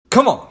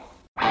Come on.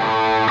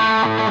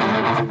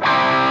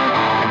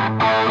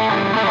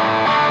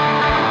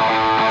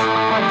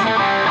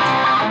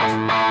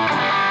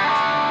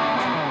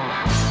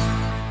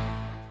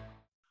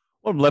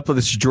 Welcome to Let's Play.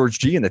 This is George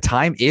G, and the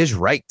time is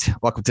right.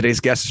 Welcome to today's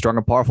guest, strong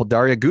and powerful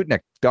Daria Gutnick.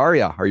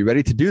 Daria, are you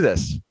ready to do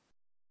this?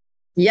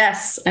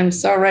 Yes, I'm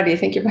so ready.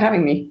 Thank you for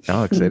having me.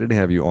 Oh, excited to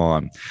have you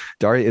on.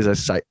 Daria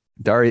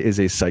is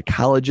a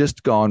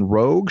psychologist gone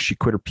rogue. She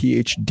quit her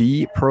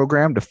PhD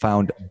program to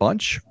found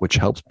Bunch, which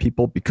helps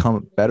people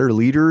become better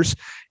leaders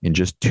in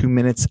just 2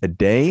 minutes a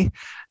day.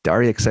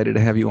 Daria, excited to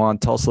have you on.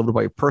 Tell us a little bit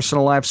about your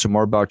personal life, some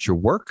more about your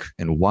work,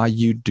 and why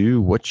you do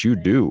what you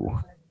do.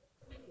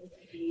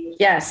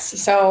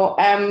 Yes. So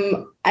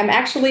I'm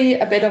actually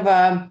a bit of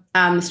a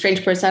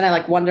strange person.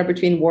 I wander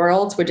between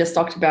worlds. We just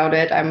talked about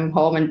it. I'm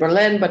home in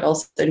Berlin, but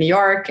also in New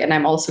York. And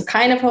I'm also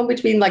kind of home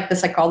between the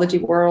psychology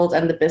world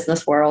and the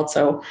business world.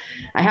 So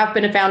I have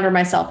been a founder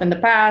myself in the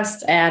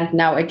past and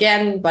now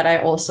again, but I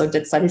also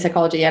did study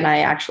psychology. And I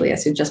actually,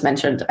 as you just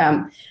mentioned,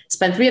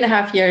 spent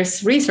 3.5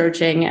 years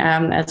researching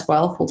as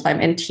well, full-time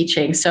and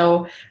teaching.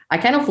 So I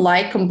kind of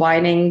like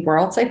combining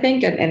worlds, I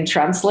think, and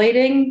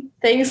translating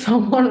things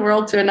from one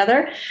world to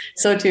another.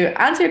 So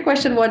to answer your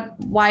question,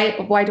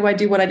 why do I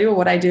do what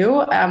I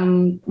do?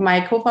 My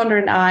co-founder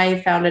and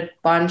I founded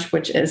Bunch,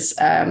 which is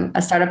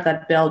a startup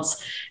that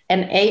builds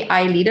an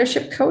AI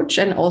leadership coach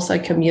and also a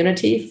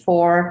community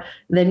for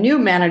the new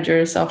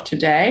managers of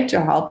today to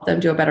help them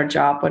do a better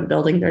job when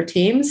building their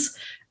teams.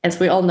 As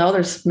we all know,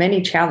 there's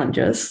many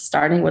challenges,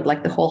 starting with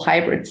the whole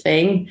hybrid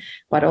thing,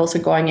 but also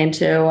going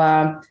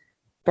into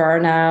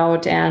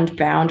burnout and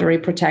boundary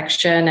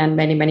protection and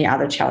many, many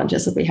other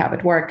challenges that we have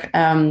at work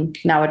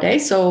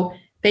nowadays. So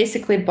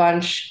basically,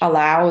 Bunch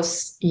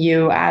allows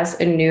you as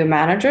a new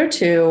manager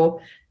to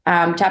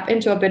tap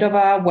into a bit of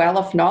a well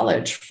of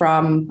knowledge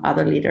from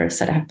other leaders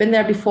that have been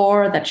there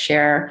before, that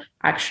share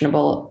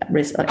actionable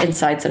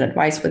insights and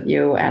advice with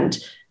you. And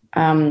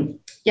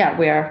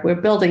we're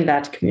building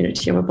that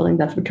community. We're building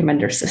that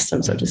recommender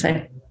system, so to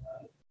say.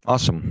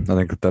 Awesome. I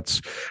think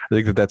that's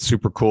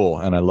super cool,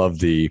 and I love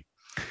the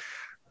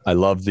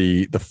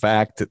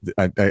fact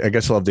that I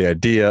guess I love the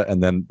idea,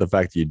 and then the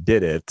fact that you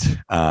did it.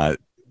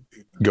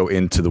 Go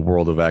into the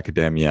world of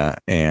academia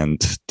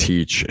and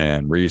teach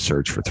and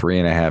research for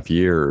 3.5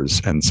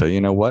 years. And so, you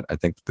know what? I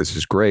think this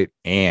is great.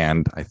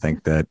 And I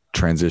think that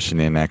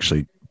transitioning and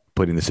actually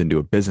putting this into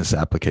a business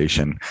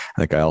application,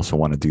 I think I also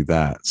want to do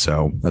that.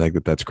 So I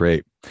think that's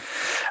great.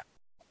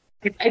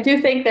 I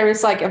do think there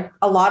is a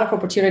lot of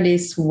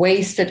opportunities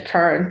wasted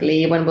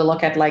currently when we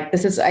look at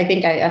this is, I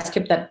think I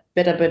skipped that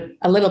bit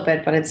a little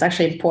bit, but it's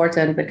actually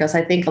important because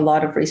I think a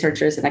lot of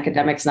researchers and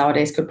academics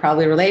nowadays could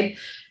probably relate.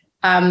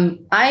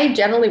 I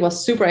generally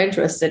was super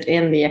interested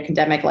in the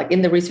academic,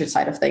 in the research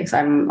side of things.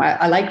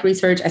 I like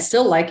research. I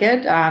still like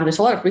it. There's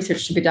a lot of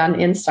research to be done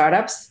in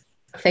startups,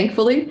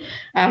 thankfully.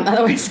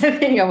 Otherwise, I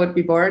think I would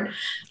be bored.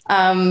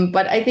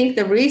 But I think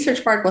the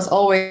research part was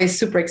always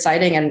super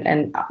exciting.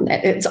 And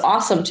it's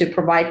awesome to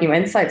provide new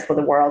insights for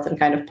the world and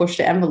kind of push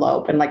the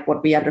envelope and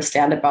what we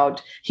understand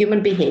about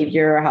human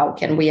behavior. How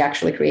can we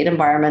actually create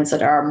environments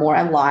that are more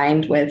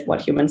aligned with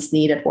what humans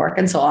need at work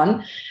and so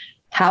on.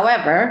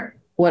 However,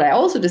 what I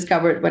also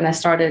discovered when I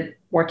started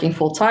working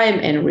full-time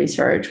in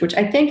research, which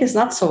I think is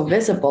not so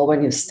visible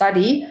when you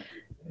study,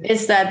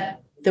 is that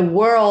the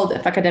world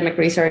of academic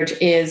research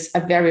is a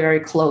very,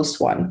 very close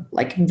one,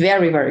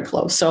 very, very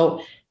close.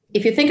 So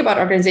if you think about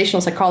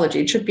organizational psychology,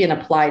 it should be an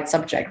applied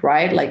subject,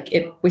 right?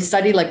 We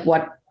study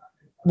what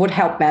would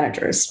help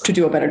managers to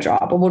do a better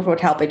job or what would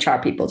help HR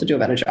people to do a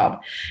better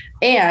job.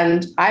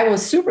 And I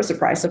was super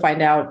surprised to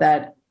find out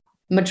that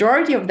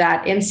majority of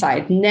that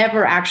insight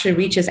never actually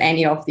reaches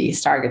any of these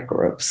target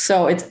groups.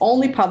 So it's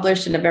only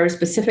published in a very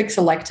specific,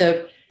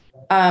 selective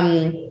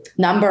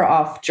number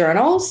of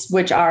journals,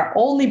 which are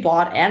only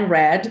bought and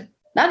read,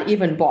 not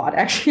even bought,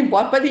 actually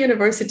bought by the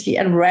university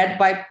and read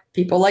by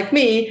people like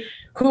me,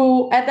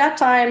 who at that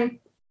time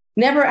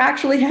never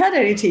actually had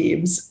any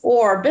teams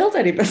or built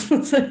any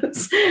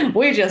businesses.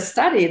 We just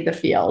studied the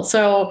field.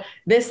 So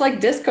this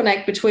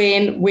disconnect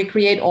between we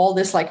create all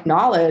this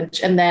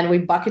knowledge and then we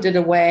bucket it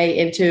away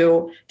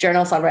into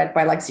journals are read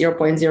by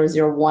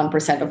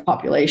 0.001% of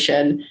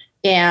population.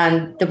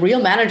 And the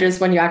real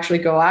managers, when you actually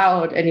go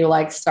out and you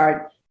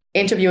start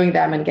interviewing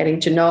them and getting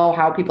to know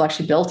how people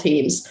actually build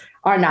teams,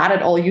 are not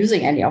at all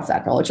using any of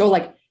that knowledge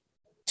or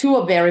to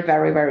a very,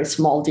 very, very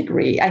small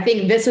degree. I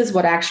think this is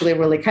what actually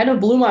really kind of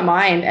blew my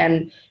mind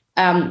and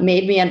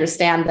made me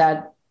understand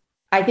that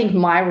I think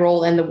my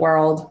role in the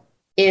world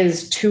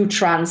is to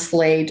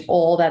translate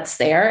all that's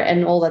there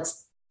and all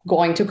that's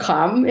going to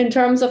come in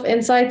terms of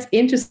insights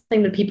into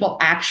something that people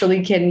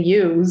actually can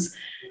use,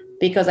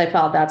 because I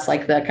felt that's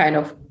the kind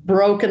of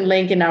broken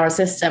link in our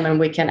system, and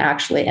we can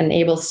actually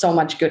enable so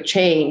much good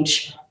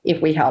change if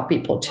we help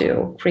people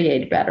to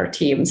create better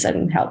teams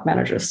and help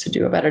managers to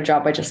do a better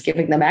job by just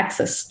giving them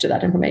access to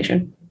that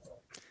information.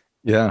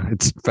 Yeah,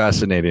 it's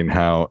fascinating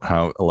how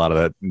a lot of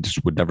that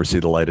just would never see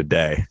the light of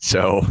day.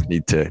 So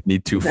need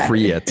to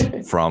free it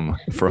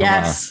Exactly.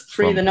 Yes,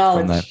 free the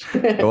from that.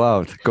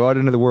 knowledge. Go out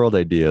into the world,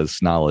 ideas,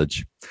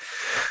 knowledge.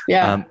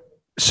 Yeah. Um,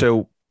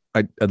 so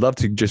I'd love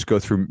to just go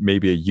through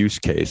maybe a use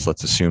case.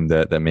 Let's assume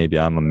that maybe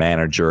I'm a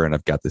manager and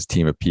I've got this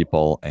team of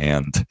people.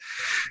 And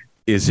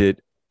is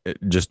it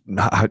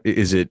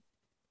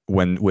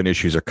when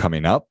issues are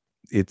coming up,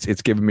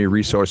 it's giving me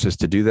resources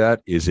to do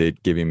that? Is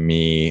it giving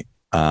me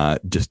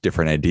just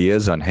different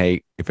ideas on,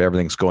 hey, if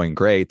everything's going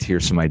great,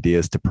 here's some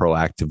ideas to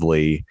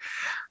proactively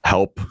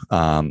help?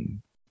 I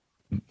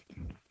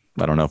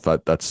don't know if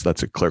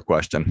that's a clear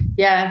question.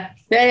 Yeah.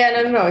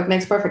 No. It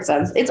makes perfect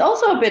sense. It's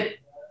also a bit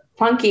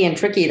funky and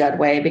tricky that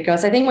way,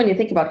 because I think when you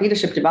think about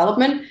leadership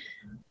development,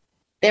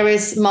 there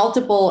is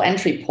multiple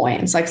entry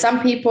points. Like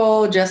some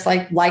people just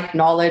like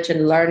knowledge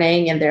and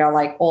learning, and they're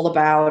like all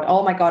about,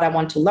 oh my God, I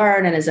want to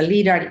learn. And as a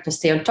leader, I need to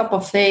stay on top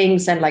of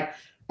things, and like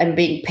I'm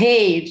being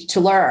paid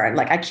to learn.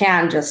 Like I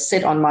can't just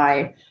sit on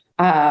my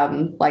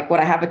like what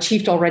I have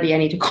achieved already. I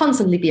need to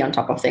constantly be on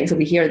top of things. So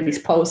we hear these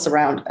posts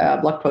around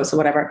blog posts or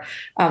whatever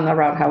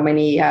around how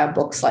many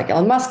books like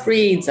Elon Musk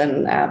reads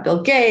and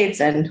Bill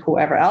Gates and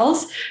whoever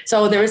else.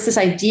 So there is this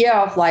idea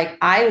of like,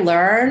 I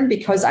learn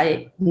because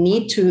I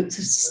need to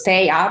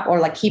stay up or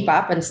like keep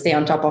up and stay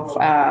on top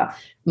of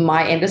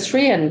my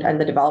industry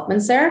and the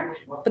developments there.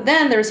 But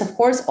then there's, of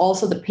course,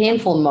 also the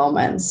painful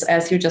moments,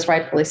 as you just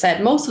rightfully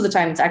said. Most of the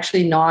time, it's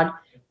actually not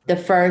the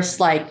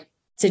first like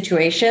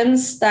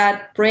situations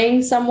that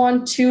bring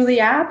someone to the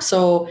app.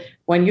 So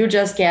when you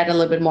just get a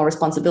little bit more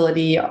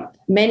responsibility,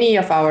 many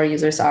of our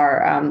users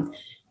are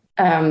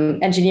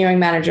engineering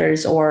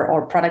managers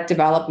or product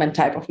development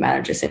type of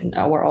managers. And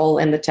we're all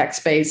in the tech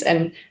space.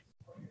 And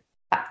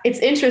it's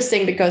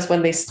interesting because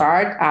when they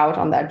start out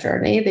on that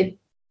journey, they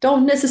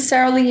don't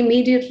necessarily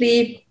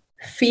immediately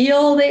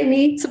feel they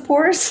need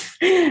support.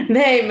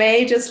 They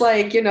may just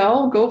like,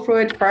 go through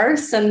it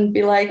first and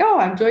be like, oh,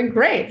 I'm doing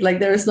great. Like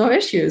there's no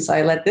issues.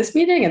 I led this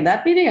meeting and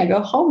that meeting. I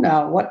go home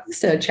now. What is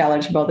the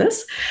challenge about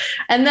this?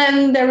 And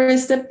then there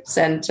is dips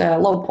and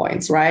low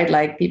points, right?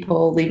 Like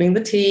people leaving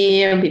the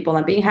team, people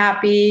not being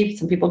happy,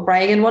 some people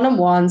crying in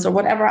one-on-ones or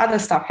whatever other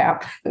stuff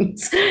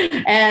happens.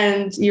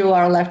 And you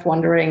are left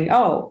wondering,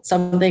 oh,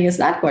 something is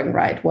not going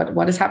right.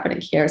 What is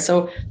happening here?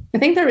 So I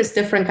think there is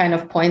different kind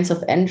of points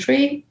of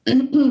entry.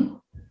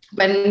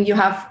 When you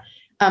have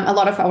a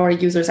lot of our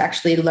users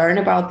actually learn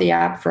about the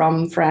app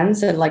from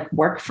friends and like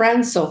work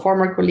friends, so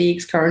former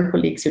colleagues, current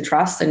colleagues you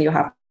trust, and you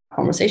have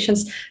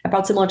conversations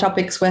about similar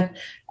topics with.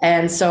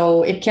 And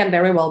so it can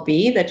very well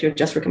be that you're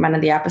just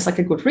recommending the app as like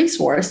a good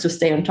resource to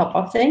stay on top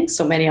of things.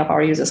 So many of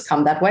our users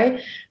come that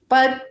way.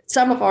 But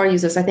some of our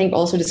users, I think,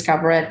 also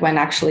discover it when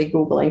actually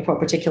Googling for a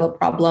particular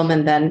problem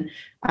and then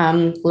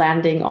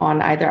landing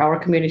on either our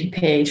community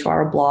page or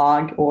our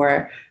blog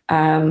or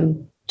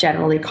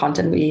generally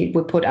content we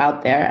put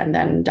out there and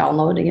then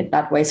downloading it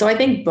that way. So I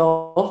think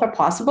both are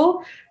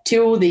possible.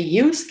 To the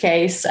use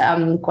case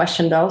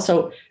question though,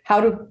 so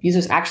how do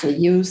users actually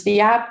use the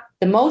app?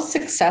 The most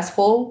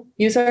successful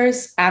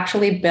users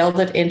actually build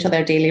it into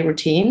their daily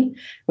routine,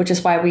 which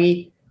is why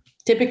we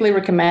typically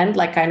recommend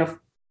like kind of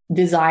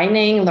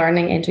designing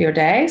learning into your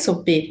day. So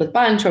be it with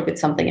Bunch or with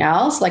something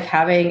else, like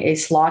having a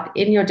slot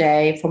in your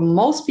day for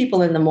most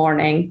people in the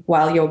morning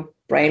while your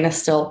brain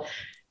is still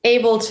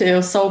able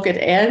to soak it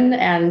in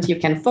and you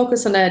can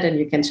focus on it and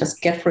you can just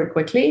get through it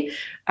quickly.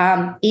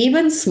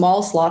 Even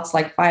small slots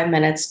like 5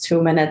 minutes,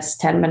 2 minutes,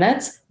 10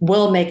 minutes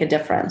will make a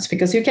difference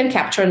because you can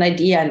capture an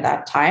idea in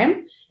that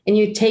time and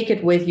you take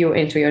it with you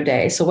into your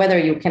day. So whether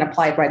you can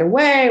apply it right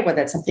away,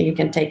 whether it's something you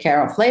can take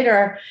care of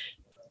later,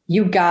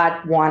 you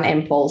got one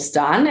impulse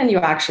done and you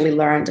actually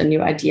learned a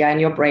new idea and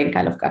your brain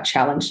kind of got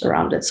challenged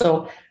around it.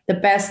 So the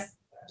best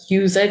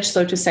usage,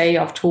 so to say,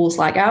 of tools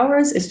like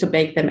ours is to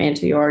bake them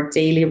into your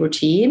daily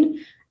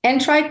routine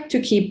and try to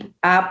keep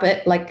up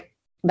it like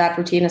that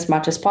routine as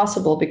much as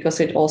possible, because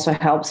it also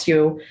helps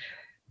you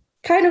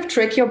kind of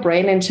trick your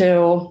brain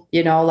into,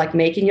 like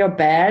making your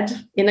bed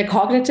in a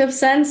cognitive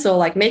sense. So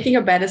like making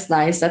your bed is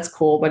nice, that's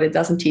cool, but it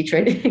doesn't teach you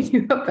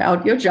anything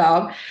about your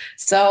job.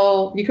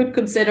 So you could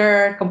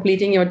consider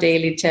completing your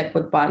daily tip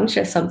with Bunch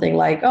as something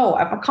like, oh,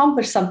 I've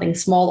accomplished something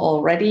small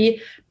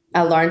already.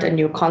 I learned a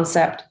new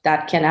concept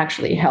that can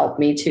actually help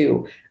me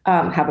to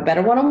have a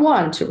better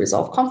one-on-one, to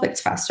resolve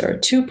conflicts faster,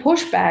 to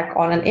push back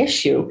on an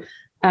issue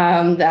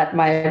that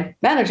my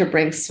manager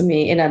brings to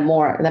me in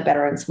a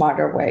better and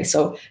smarter way.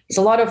 So there's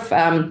a lot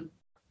of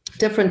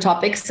different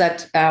topics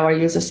that our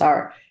users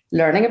are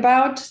learning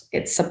about.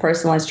 It's a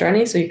personalized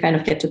journey, so you kind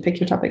of get to pick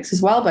your topics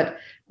as well. But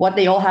what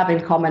they all have in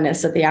common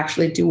is that they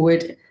actually do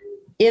it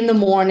in the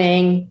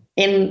morning,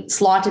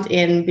 slotted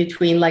in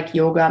between like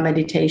yoga,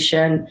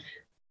 meditation,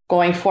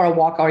 going for a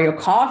walk or your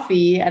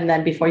coffee, and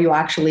then before you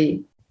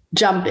actually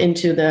jump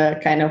into the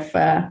kind of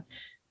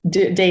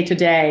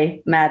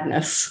day-to-day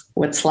madness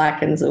with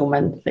Slack and Zoom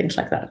and things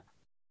like that.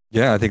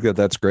 Yeah, I think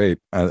that's great.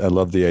 I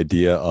love the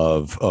idea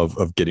of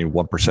getting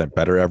 1%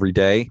 better every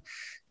day.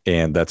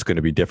 And that's going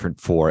to be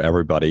different for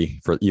everybody.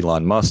 For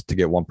Elon Musk to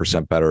get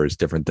 1% better is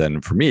different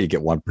than for me to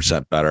get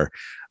 1% better.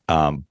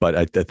 But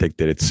I think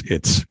that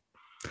it's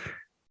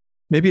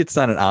maybe it's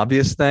not an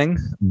obvious thing,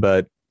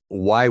 but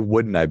why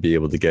wouldn't I be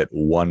able to get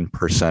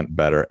 1%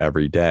 better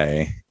every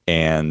day?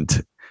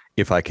 And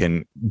if I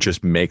can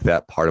just make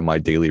that part of my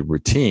daily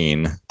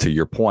routine, to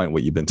your point,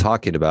 what you've been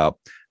talking about,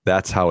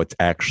 that's how it's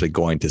actually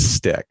going to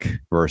stick,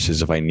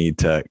 versus if I need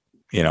to,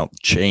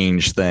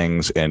 change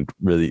things and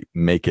really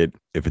make it,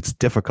 if it's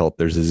difficult,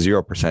 there's a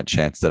 0%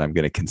 chance that I'm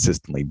going to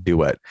consistently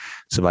do it.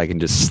 So if I can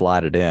just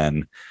slot it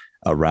in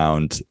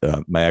around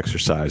my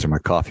exercise or my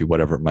coffee,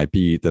 whatever it might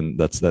be, then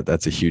that's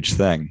a huge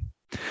thing.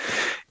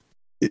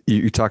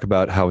 You talk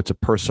about how it's a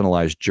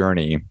personalized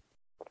journey.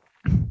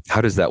 How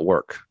does that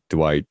work?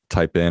 Do I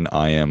type in,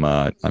 I'm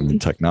in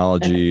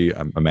technology,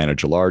 I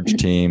manage a large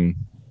team?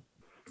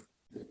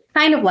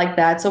 Kind of like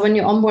that. So when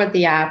you onboard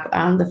the app,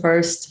 the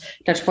first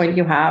touch point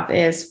you have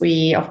is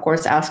we, of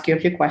course, ask you a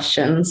few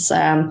questions.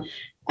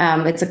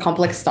 It's a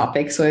complex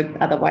topic, so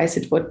otherwise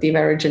it would be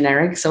very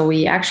generic. So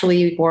we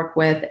actually work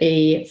with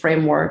a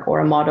framework or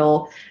a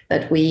model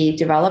that we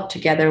developed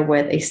together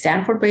with a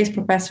Stanford-based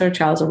professor,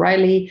 Charles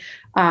O'Reilly,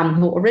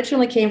 who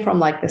originally came from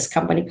like this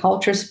company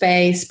culture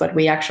space, but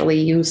we actually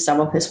used some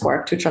of his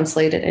work to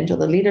translate it into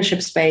the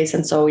leadership space.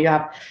 And so you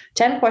have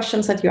 10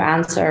 questions that you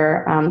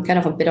answer, kind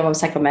of a bit of a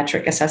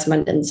psychometric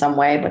assessment in some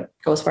way, but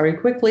goes very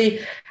quickly.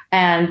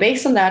 And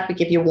based on that, we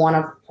give you one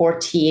of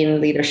 14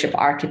 leadership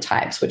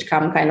archetypes, which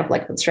come kind of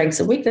like with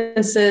strengths and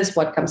weaknesses,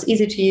 what comes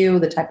easy to you,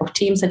 the type of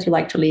teams that you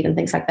like to lead, and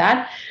things like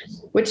that,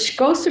 which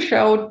goes to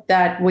show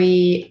that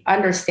we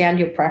understand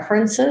your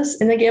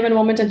preferences in a given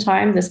moment in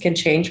time. This can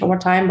change over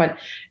time, but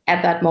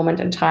at that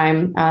moment in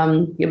time,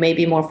 you may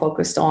be more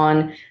focused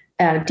on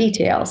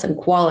details and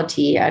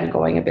quality and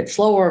going a bit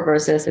slower,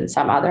 versus in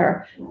some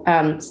other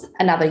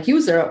another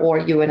user or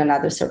you in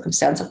another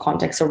circumstance or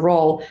context or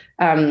role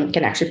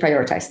can actually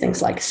prioritize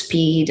things like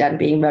speed and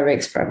being very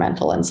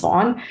experimental and so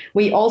on.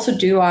 We also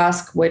do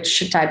ask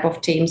which type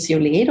of teams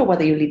you lead or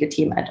whether you lead a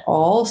team at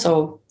all.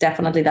 So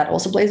definitely that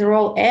also plays a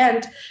role.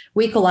 And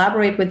we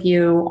collaborate with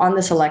you on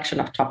the selection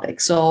of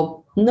topics.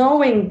 So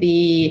knowing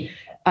the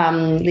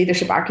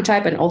leadership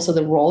archetype and also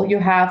the role you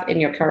have in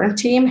your current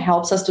team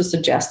helps us to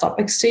suggest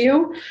topics to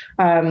you.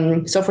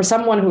 So for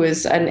someone who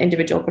is an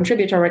individual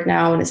contributor right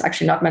now and is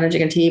actually not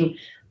managing a team,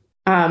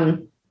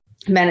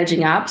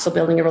 managing up, so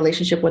building a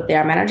relationship with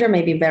their manager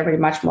may be very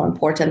much more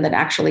important than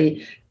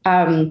actually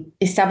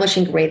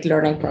establishing great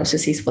learning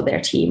processes for their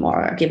team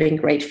or giving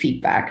great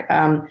feedback.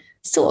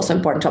 Still also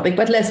important topic,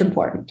 but less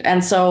important.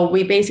 And so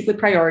we basically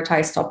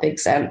prioritize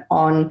topics and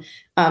on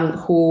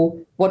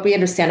what we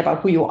understand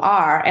about who you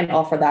are and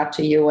offer that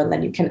to you. And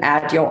then you can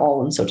add your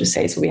own, so to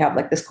say. So we have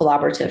like this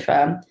collaborative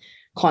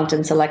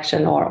content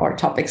selection or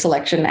topic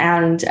selection.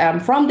 And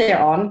from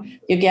there on,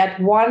 you get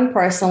one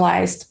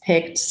personalized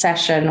picked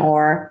session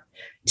or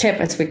tip,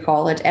 as we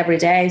call it, every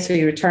day. So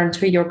you return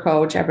to your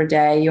coach every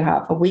day. You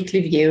have a weekly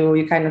view.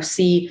 You kind of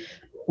see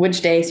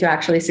which days you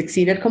actually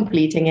succeeded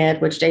completing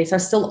it, which days are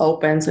still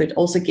open. So it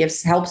also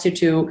helps you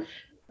to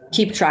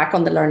keep track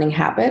on the learning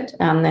habit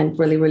and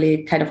really,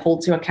 really kind of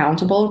holds you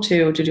accountable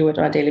to do it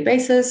on a daily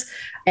basis.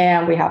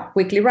 And we have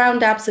weekly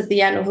roundups at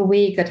the end of the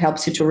week that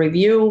helps you to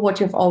review what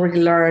you've already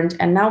learned.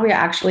 And now we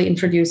are actually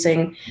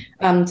introducing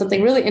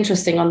something really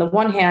interesting. On the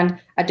one hand,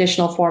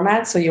 additional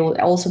formats. So you'll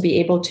also be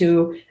able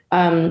to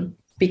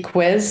be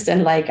quizzed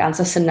and like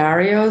answer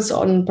scenarios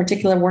on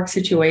particular work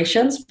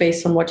situations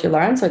based on what you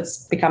learn. So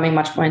it's becoming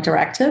much more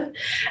interactive.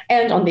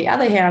 And on the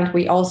other hand,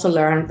 we also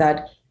learned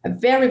that a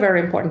very,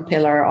 very important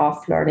pillar of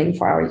learning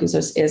for our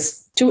users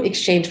is to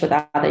exchange with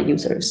other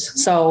users.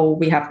 So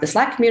we have the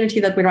Slack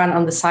community that we run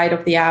on the side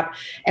of the app,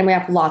 and we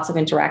have lots of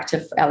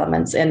interactive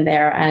elements in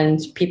there. And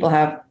people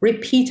have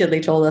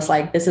repeatedly told us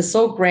like, this is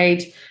so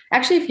great.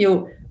 Actually, if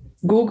you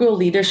Google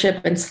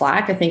leadership in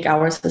Slack, I think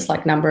ours is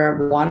like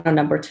number 1 or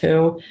number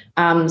 2.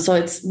 So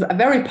it's a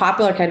very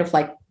popular kind of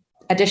like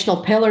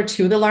additional pillar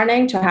to the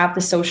learning to have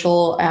the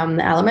social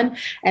element.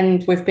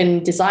 And we've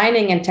been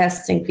designing and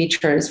testing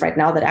features right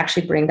now that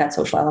actually bring that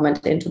social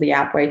element into the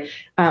app, where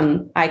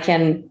I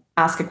can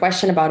ask a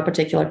question about a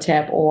particular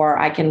tip, or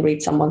I can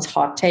read someone's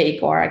hot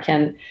take, or I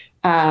can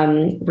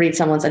read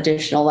someone's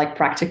additional like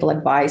practical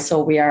advice.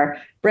 So we are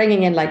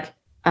bringing in like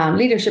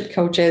leadership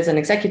coaches and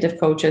executive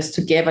coaches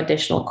to give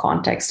additional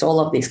context to all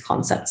of these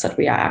concepts that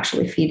we are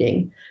actually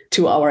feeding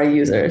to our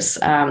users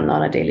on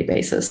a daily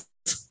basis.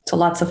 So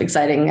lots of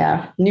exciting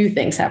new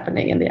things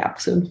happening in the app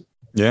soon.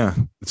 Yeah,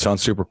 it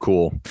sounds super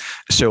cool.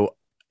 So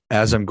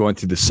as I'm going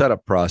through the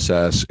setup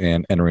process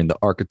and entering the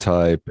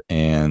archetype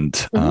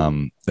and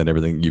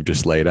everything you've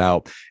just laid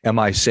out, am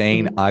I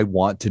saying I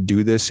want to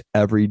do this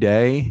every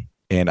day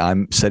and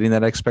I'm setting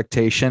that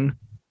expectation?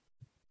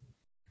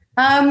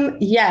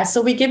 Yeah, so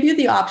we give you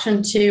the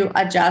option to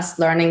adjust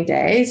learning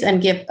days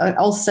and give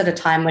also set a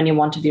time when you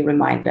want to be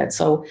reminded.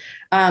 So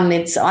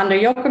it's under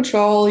your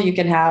control. You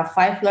can have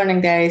 5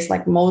 learning days,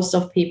 like most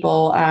of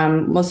people,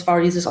 most of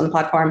our users on the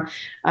platform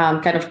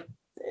kind of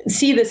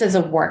see this as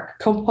a work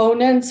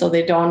component. So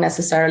they don't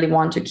necessarily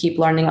want to keep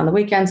learning on the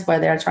weekends where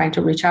they're trying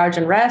to recharge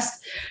and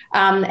rest.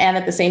 And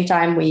at the same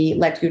time, we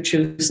let you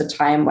choose a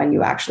time when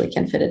you actually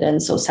can fit it in.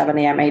 So 7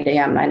 a.m., 8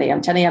 a.m., 9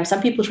 a.m., 10 a.m.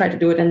 Some people try to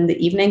do it in the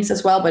evenings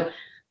as well. But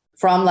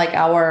from like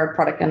our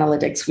product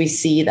analytics, we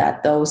see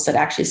that those that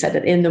actually set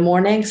it in the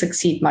morning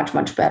succeed much,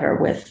 much better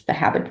with the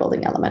habit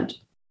building element.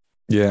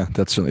 Yeah,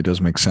 that certainly does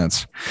make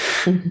sense.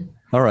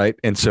 All right.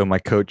 And so my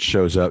coach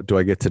shows up. Do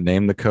I get to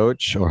name the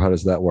coach, or how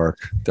does that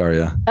work,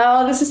 Daria?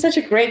 Oh, this is such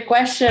a great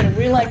question.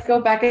 We like go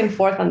back and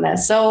forth on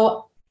this.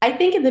 So I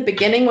think in the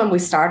beginning, when we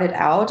started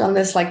out on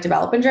this like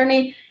development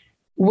journey,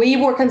 we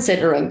were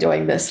considering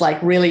doing this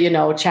like really,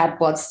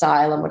 chatbot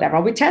style and whatever.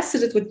 We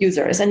tested it with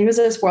users, and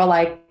users were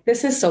like,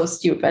 this is so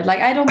stupid. Like,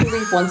 I don't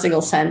believe one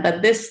single cent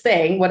that this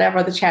thing,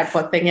 whatever the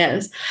chatbot thing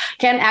is,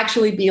 can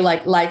actually be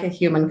like a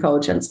human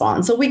coach and so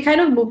on. So we kind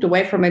of moved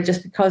away from it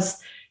just because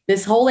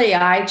this whole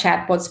AI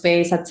chatbot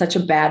space had such a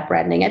bad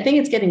branding. I think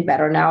it's getting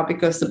better now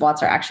because the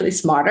bots are actually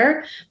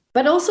smarter,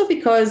 but also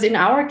because in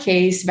our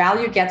case,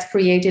 value gets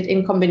created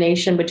in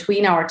combination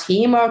between our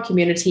team, our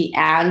community,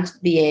 and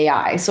the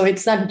AI. So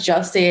it's not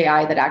just the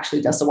AI that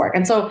actually does the work.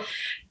 And so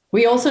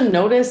we also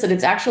noticed that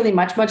it's actually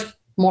much, much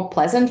more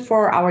pleasant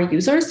for our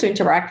users to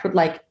interact with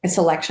like a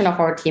selection of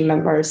our team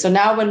members. So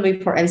now when we,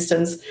 for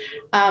instance,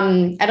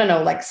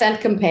 like send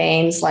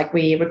campaigns, like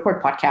we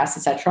record podcasts,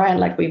 etc., and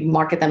like we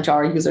market them to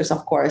our users,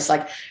 of course,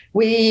 like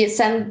we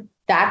send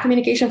that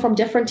communication from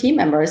different team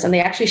members, and they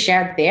actually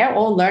share their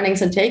own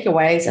learnings and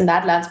takeaways. And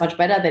that lands much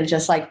better than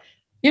just like,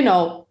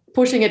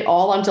 pushing it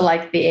all onto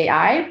like the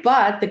AI.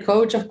 But the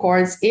coach, of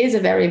course, is a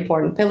very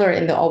important pillar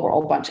in the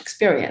overall Bunch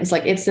experience.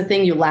 Like it's the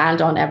thing you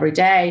land on every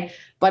day.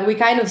 But we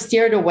kind of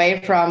steered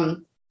away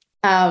from,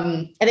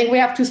 I think we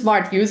have too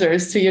smart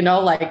users to,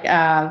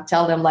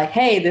 tell them like,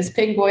 hey, this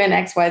penguin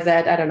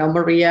XYZ, I don't know,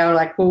 Maria, or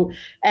like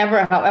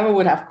however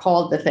would have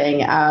called the thing,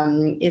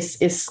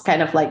 is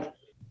kind of like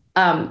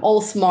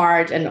all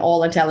smart and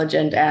all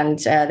intelligent, and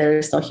there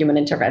is no human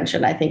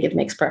intervention. I think it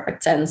makes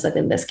perfect sense that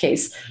in this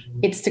case,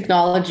 it's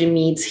technology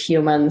meets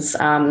humans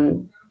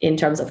in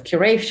terms of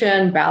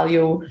curation,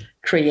 value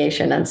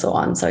creation, and so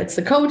on. So it's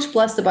the coach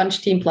plus the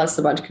Bunch team plus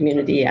the Bunch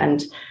community,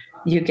 and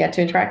you get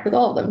to interact with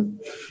all of them.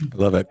 I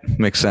love it.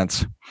 Makes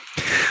sense.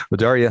 Well,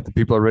 Daria, the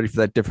people are ready for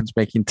that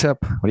difference-making tip.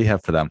 What do you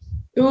have for them?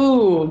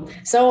 Ooh,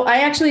 so I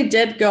actually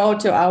did go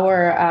to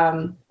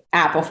our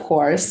app, of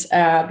course,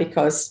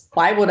 because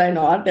why would I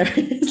not? There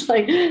is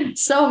like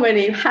so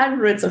many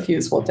hundreds of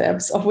useful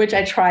tips, of which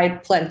I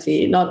tried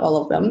plenty, not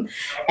all of them.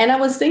 And I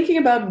was thinking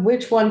about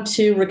which one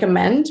to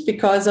recommend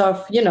because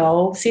of,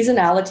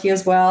 seasonality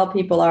as well.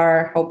 People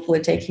are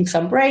hopefully taking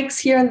some breaks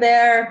here and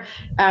there.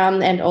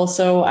 And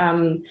also,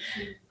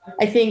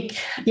 I think,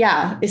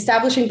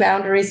 establishing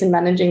boundaries and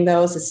managing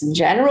those is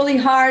generally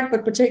hard,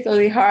 but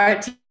particularly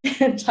hard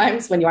at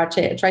times when you are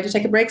trying to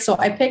take a break. So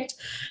I picked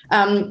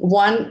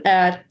one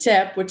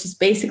tip, which is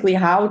basically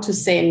how to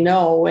say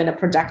no in a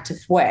productive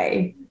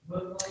way.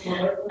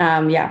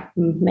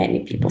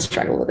 Many people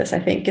struggle with this, I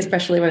think,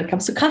 especially when it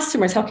comes to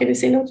customers. How can you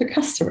say no to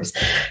customers?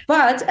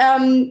 But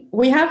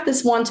we have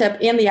this one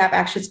tip in the app.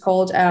 Actually, it's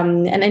called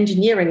an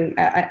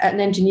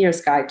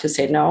engineer's guide to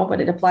say no, but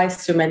it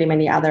applies to many,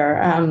 many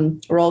other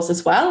roles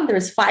as well.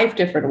 There's 5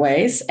 different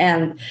ways.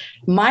 And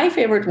my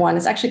favorite one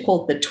is actually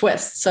called the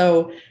twist.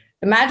 So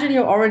imagine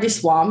you're already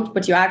swamped,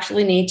 but you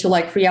actually need to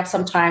like free up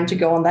some time to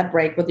go on that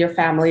break with your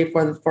family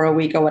for a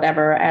week or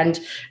whatever. And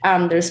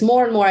there's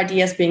more and more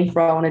ideas being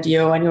thrown at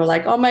you. And you're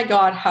like, oh my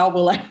God, how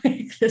will I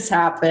make this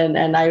happen?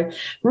 And I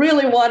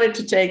really wanted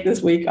to take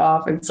this week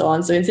off and so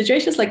on. So in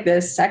situations like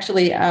this,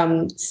 actually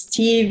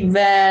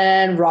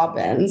Stephen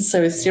Robbins,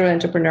 so he's a serial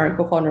entrepreneur and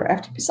co-founder of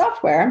FTP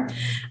Software,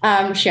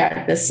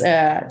 shared this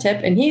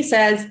tip. And he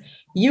says,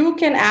 you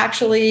can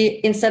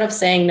actually, instead of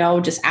saying no,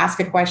 just ask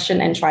a question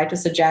and try to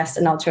suggest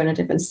an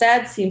alternative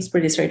instead. Seems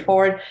pretty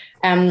straightforward.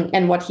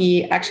 And what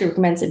he actually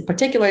recommends in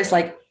particular is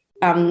like,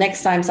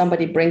 next time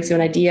somebody brings you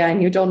an idea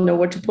and you don't know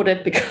where to put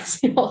it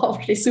because you're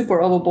already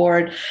super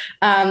overboard,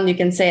 you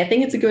can say, I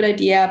think it's a good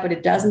idea, but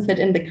it doesn't fit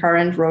in the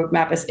current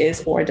roadmap as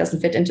is, or it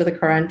doesn't fit into the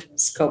current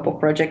scope of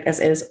project as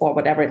is, or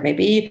whatever it may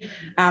be.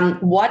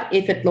 What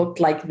if it looked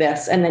like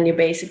this? And then you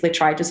basically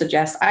try to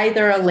suggest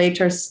either a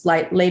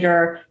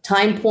later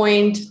time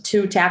point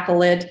to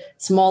tackle it,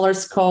 smaller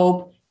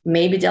scope,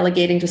 maybe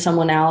delegating to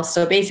someone else.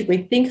 So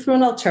basically think through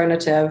an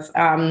alternative.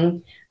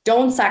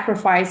 Don't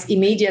sacrifice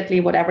immediately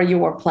whatever you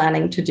were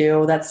planning to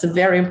do. That's a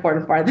very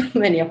important part that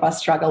many of us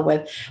struggle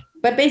with.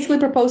 But basically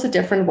propose a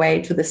different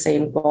way to the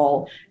same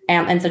goal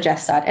and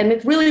suggest that. And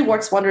it really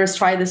works wonders.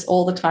 Try this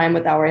all the time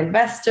with our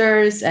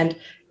investors and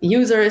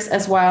users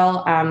as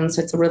well.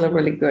 So it's a really,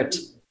 really good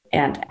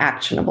and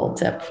actionable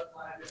tip.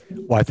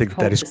 Well, I think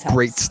that is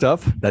great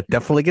stuff. That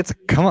definitely gets,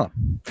 come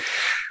on.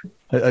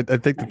 I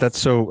think that's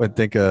so,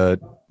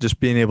 just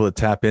being able to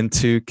tap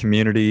into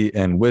community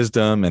and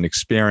wisdom and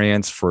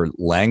experience for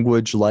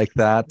language like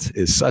that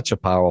is such a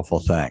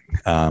powerful thing.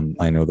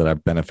 I know that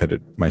I've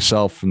benefited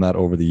myself from that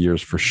over the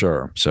years for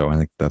sure. So I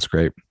think that's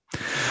great.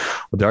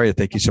 Well, Daria,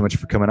 thank you so much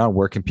for coming on.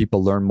 Where can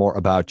people learn more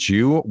about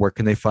you? Where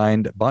can they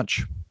find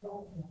Bunch?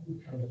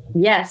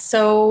 Yes,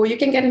 so you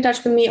can get in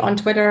touch with me on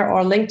Twitter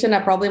or LinkedIn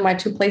are probably my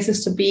two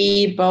places to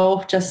be,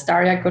 both just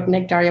Daria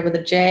Goodnick, Daria with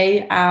a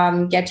J,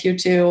 get you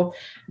to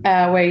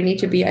where you need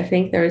to be. I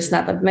think there is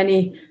not that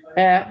many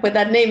with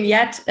that name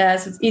yet, so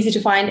it's easy to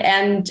find.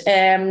 And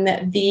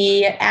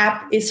the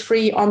app is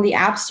free on the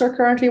App Store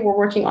currently. We're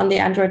working on the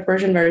Android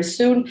version very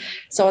soon.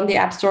 So on the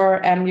App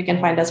Store, you can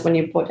find us when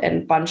you put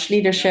in Bunch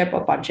Leadership or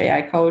Bunch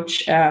AI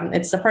Coach.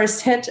 It's the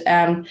first hit.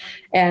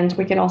 And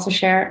we can also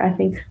share, I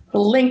think, the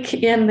link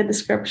in the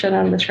description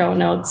and the show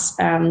notes,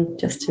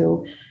 just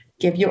to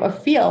give you a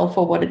feel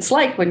for what it's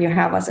like when you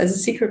have us as a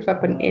secret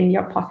weapon in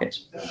your pocket.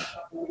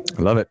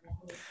 I love it.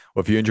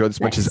 Well, if you enjoyed this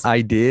as much as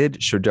I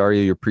did, show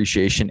Daria your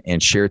appreciation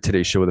and share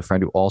today's show with a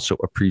friend who also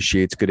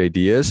appreciates good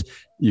ideas.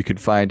 You can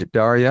find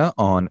Daria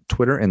on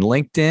Twitter and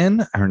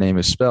LinkedIn. Her name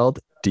is spelled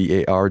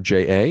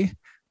DARJA.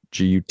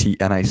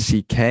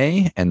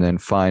 GUTNICK, and then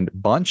find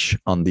Bunch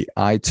on the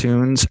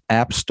iTunes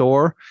App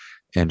Store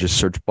and just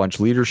search Bunch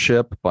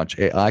Leadership, Bunch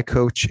AI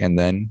Coach, and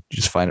then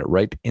just find it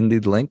right in the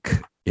link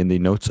in the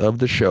notes of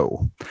the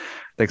show.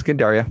 Thanks again,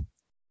 Daria.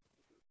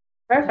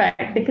 Perfect.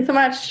 Thank you so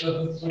much.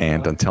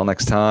 And until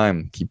next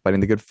time, keep fighting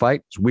the good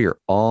fight. We are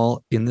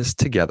all in this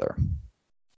together.